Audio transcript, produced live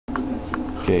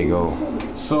Okay, go.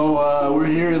 So we're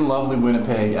here in lovely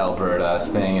Winnipeg, Alberta,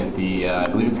 staying at the, I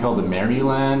believe it's called the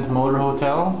Maryland Motor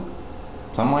Hotel,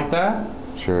 something like that.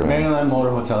 Sure. Maryland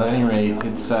Motor Hotel. At any rate,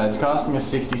 it's costing us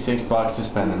 $66 to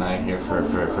spend the night here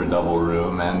for a double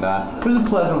room, and it was a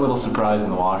pleasant little surprise in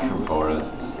the washroom for us.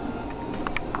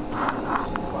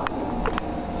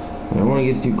 I don't want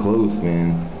to get too close,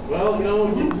 man. Well,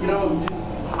 just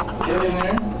get in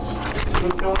there. See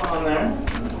what's going on there.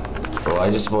 Oh,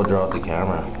 I just about dropped the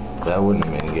camera. That wouldn't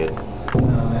have been good.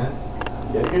 No, man.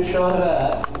 Get a good shot of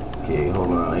that. Okay,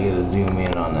 hold on. I gotta zoom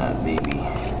in on that baby.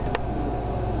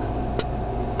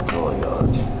 That's all I got.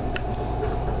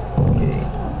 Okay.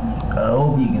 I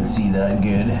hope you can see that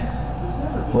good.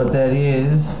 What that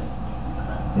is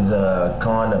a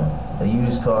condom. A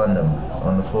used condom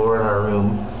on the floor in our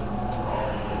room.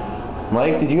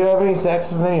 Mike, did you have any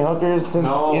sex with any hookers since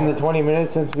in the 20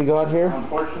 minutes since we got here?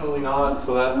 Unfortunately not.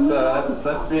 So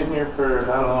that's been here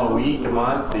for, I don't know, a week, a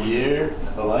month, a year,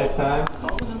 a lifetime.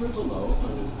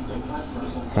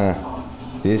 Huh.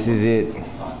 This is it.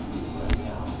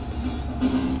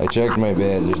 I checked my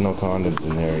bed. There's no condoms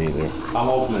in there either. I'm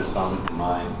opening some in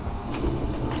mine.